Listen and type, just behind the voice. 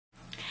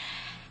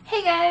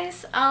Hey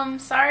guys,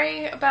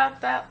 sorry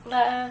about that,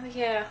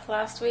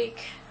 last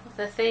week,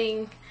 the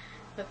thing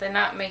with the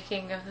not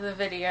making of the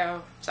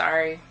video,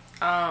 sorry.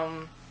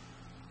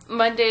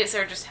 Mondays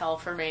are just hell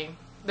for me.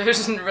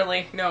 There's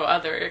really no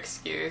other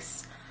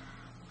excuse.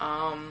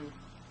 And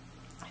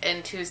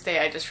Tuesday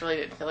I just really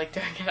didn't feel like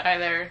doing it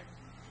either.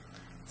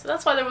 So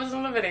that's why there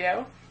wasn't a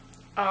video.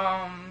 The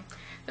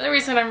only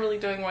reason I'm really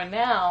doing one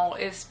now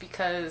is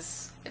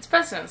because it's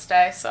President's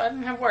Day, so I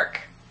didn't have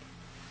work.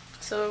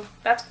 So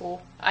that's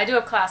cool. I do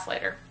have class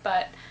later,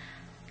 but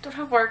I don't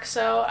have work,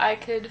 so I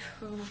could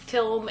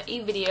film a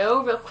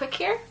video real quick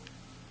here.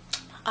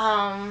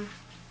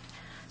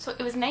 So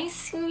it was nice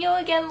seeing you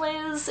again,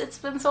 Liz. It's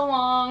been so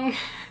long.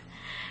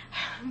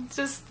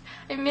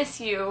 I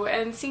miss you,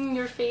 and seeing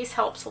your face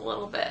helps a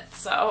little bit,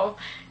 so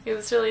it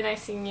was really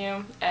nice seeing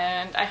you,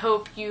 and I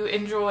hope you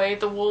enjoy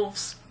The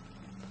Wolves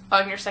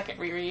on your second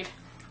reread.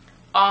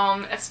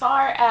 As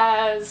far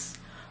as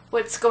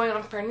what's going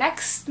on for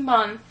next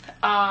month,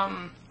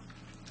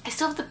 I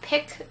still have to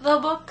pick the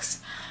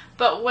books,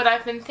 but what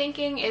I've been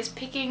thinking is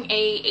picking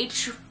a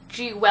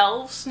H.G.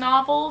 Wells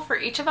novel for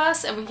each of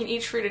us, and we can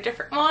each read a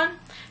different one,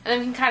 and then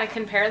we can kind of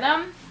compare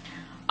them,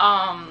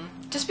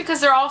 just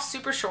because they're all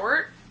super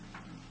short.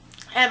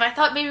 And I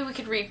thought maybe we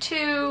could read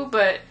two,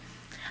 but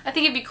I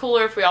think it'd be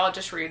cooler if we all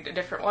just read a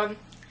different one.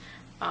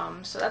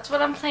 So that's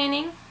what I'm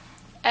planning.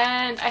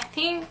 And I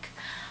think,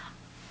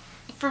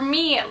 for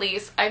me at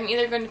least, I'm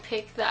either going to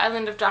pick The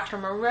Island of Dr.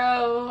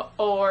 Moreau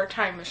or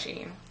Time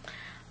Machine.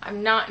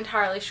 I'm not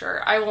entirely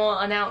sure. I will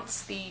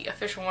announce the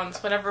official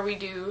ones whenever we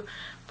do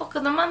Book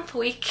of the Month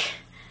week,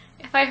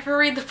 if I ever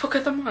read the Book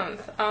of the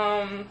Month.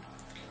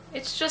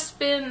 It's just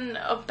been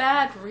a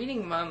bad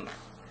reading month.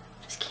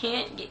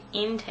 Can't get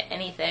into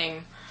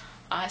anything.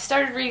 I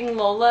started reading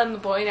Lola and the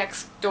Boy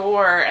Next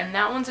Door, and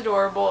that one's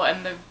adorable,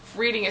 and the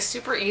reading is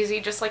super easy,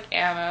 just like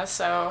Anna,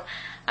 so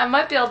I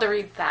might be able to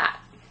read that.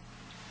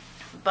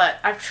 But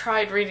I've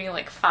tried reading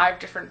like 5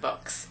 different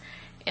books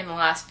in the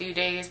last few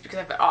days because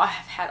I've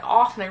had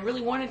off and I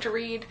really wanted to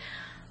read,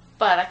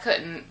 but I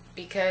couldn't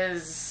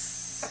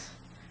because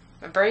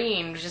my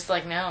brain was just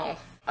like, no.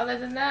 Other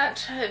than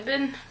that, I've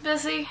been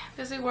busy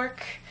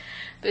work,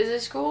 busy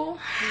school.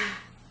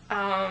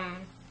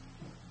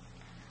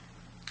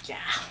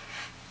 Yeah.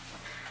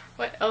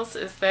 What else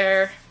is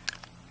there?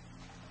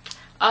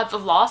 The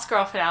Lost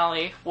Girl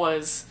finale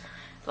was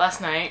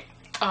last night,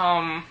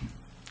 and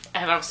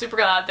I'm super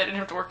glad that I didn't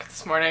have to work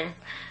this morning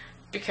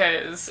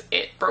because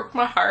it broke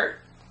my heart.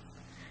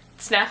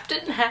 It snapped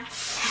it in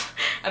half,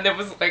 and it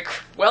was like,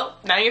 well,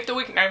 now you have to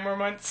wait 9 more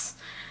months.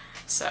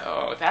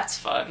 So that's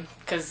fun,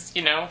 because,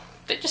 you know,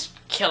 they just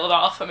killed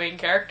off a main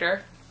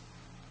character.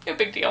 No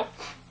big deal.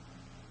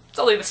 It's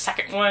only the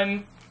second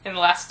one in the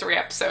last 3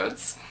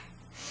 episodes.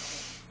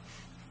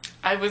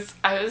 I was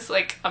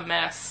like a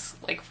mess.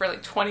 Like for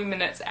like 20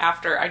 minutes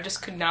after, I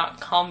just could not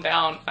calm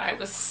down. I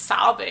was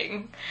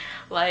sobbing.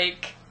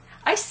 Like,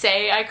 I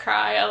say I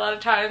cry a lot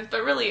of times,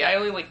 but really I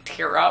only like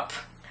tear up.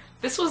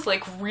 This was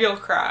like real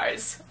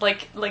cries.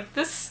 Like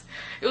this,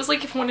 it was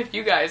like if one of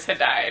you guys had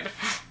died.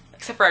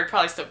 Except for I'd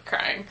probably still be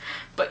crying.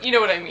 But you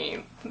know what I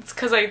mean. It's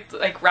because I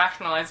like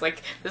rationalize,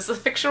 like, this is a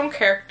fictional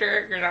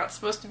character, you're not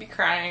supposed to be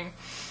crying.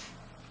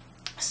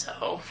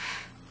 So,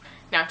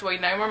 now I have to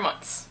wait 9 more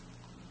months.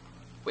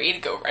 Way to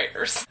go,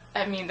 writers.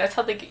 I mean, that's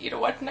how they get you to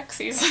watch next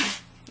season,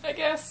 I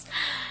guess.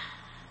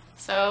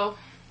 So,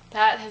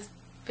 that has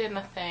been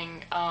a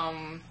thing.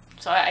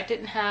 So I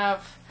didn't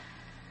have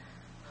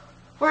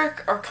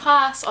work or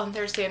class on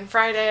Thursday and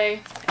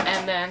Friday,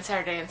 and then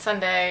Saturday and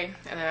Sunday,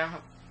 and then I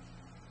have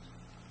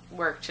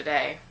work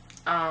today.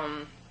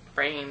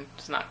 Brain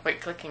is not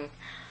quite clicking.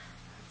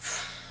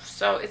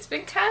 So it's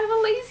been kind of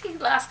a lazy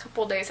last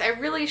couple of days. I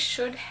really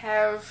should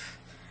have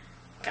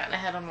gotten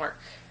ahead on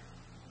work,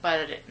 but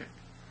I didn't.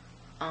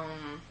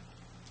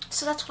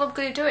 So that's what I'm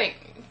going to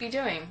be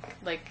doing,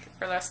 like,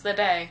 for the rest of the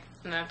day.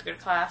 And then I have to go to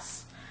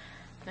class,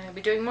 and I'll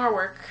be doing more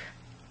work.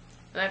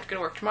 And then I have to go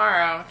to work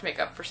tomorrow to make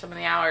up for some of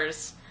the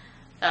hours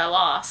that I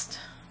lost.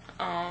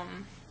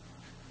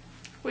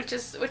 Which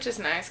is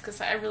nice, because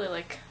I really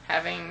like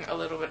having a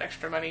little bit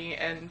extra money,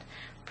 and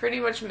pretty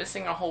much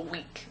missing a whole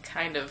week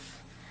kind of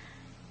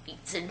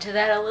eats into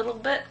that a little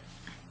bit.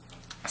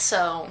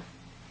 So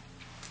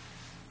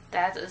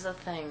that is a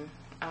thing.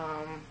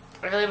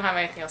 I really don't have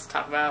anything else to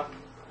talk about.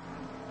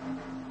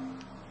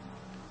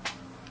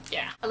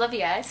 Yeah. I love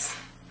you guys.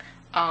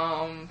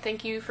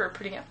 Thank you for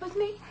putting up with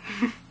me.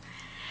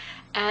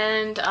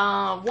 And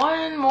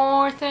one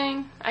more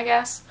thing, I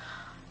guess.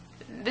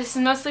 This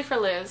is mostly for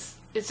Liz.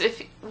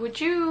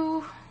 Would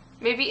you,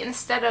 maybe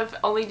instead of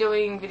only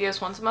doing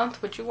videos once a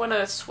month, would you want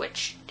to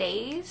switch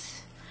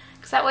days?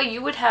 Because that way you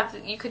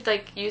could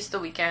like use the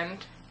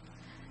weekend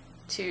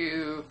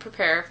to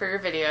prepare for your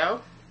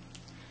video.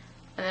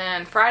 And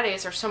then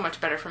Fridays are so much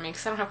better for me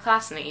because I don't have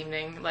class in the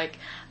evening. Like,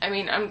 I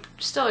mean, I'm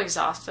still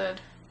exhausted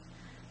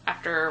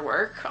after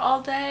work all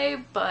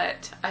day,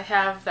 but I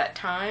have that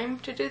time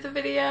to do the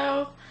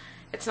video.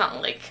 It's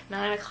not like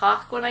 9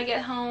 o'clock when I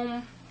get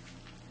home.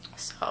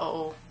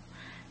 So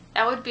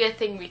that would be a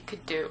thing we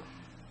could do.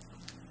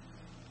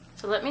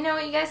 So let me know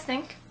what you guys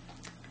think,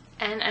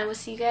 and I will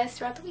see you guys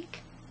throughout the week.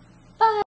 Bye!